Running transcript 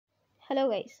Hello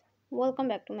guys, welcome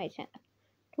back to my channel.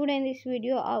 Today in this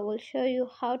video I will show you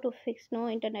how to fix no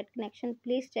internet connection.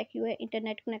 Please check your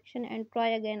internet connection and try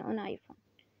again on iPhone.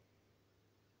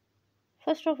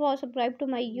 First of all, subscribe to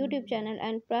my YouTube channel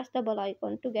and press the bell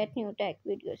icon to get new tech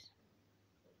videos.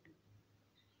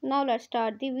 Now let's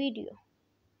start the video.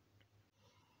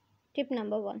 Tip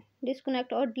number 1.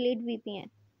 Disconnect or delete VPN.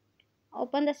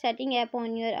 Open the setting app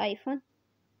on your iPhone.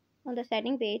 On the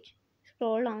setting page,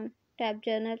 scroll down, tap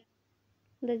Journal.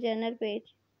 On the Journal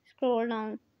page, scroll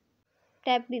down,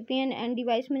 tap VPN and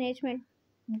device management,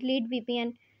 delete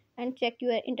VPN and check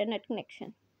your internet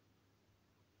connection.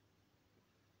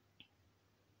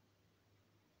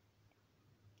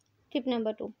 Tip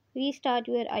number 2. Restart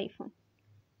your iPhone.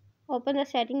 Open the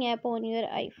setting app on your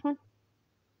iPhone.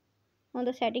 On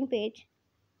the setting page,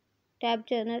 tap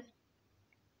Journal,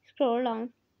 scroll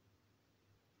down,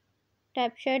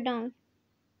 tap Shutdown.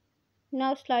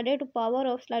 Now slide to power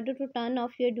off, slide to turn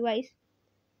off your device.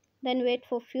 Then wait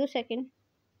for few seconds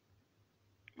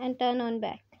and turn on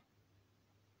back.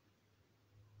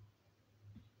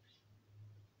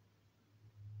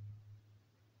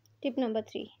 Tip number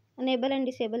 3. Enable and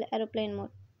disable airplane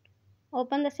mode.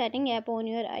 Open the setting app on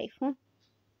your iPhone.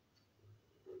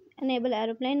 Enable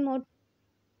airplane mode.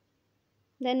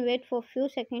 Then wait for few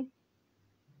seconds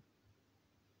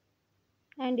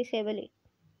and disable it.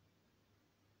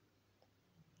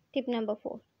 Tip number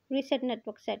 4. Reset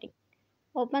network setting.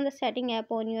 Open the setting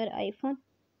app on your iPhone.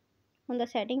 On the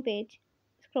setting page,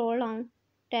 scroll down,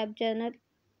 tap Journal.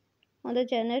 On the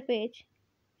Journal page,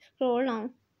 scroll down,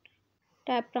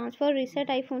 tap Transfer Reset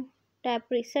iPhone, tap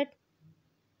Reset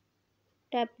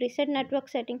Network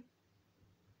Setting.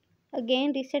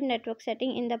 Again, reset network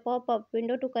setting in the pop-up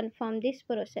window to confirm this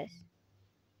process.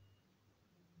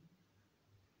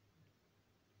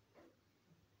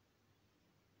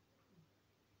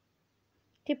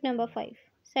 Tip number 5.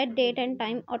 Set date and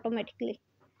time automatically.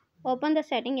 Open the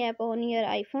setting app on your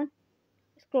iPhone.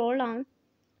 Scroll down,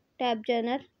 tap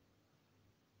Journal.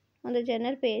 On the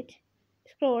Journal page,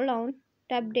 scroll down,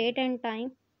 tap date and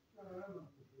time.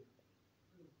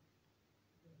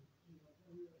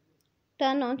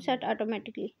 Turn on set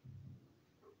automatically.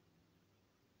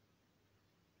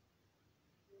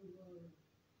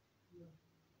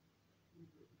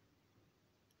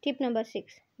 Tip number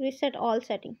 6. Reset all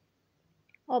settings.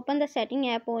 Open the setting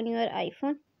app on your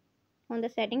iPhone. On the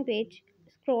setting page,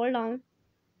 scroll down,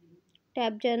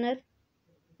 tap Journal.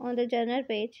 On the Journal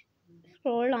page,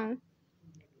 scroll down,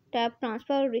 tap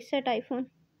Transfer Reset iPhone,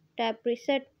 tap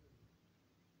Reset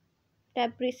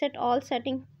all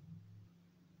setting.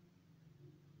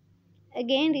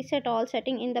 Again, reset all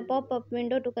setting in the pop-up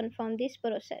window to confirm this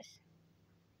process.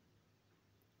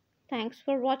 Thanks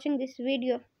for watching this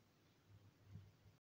video.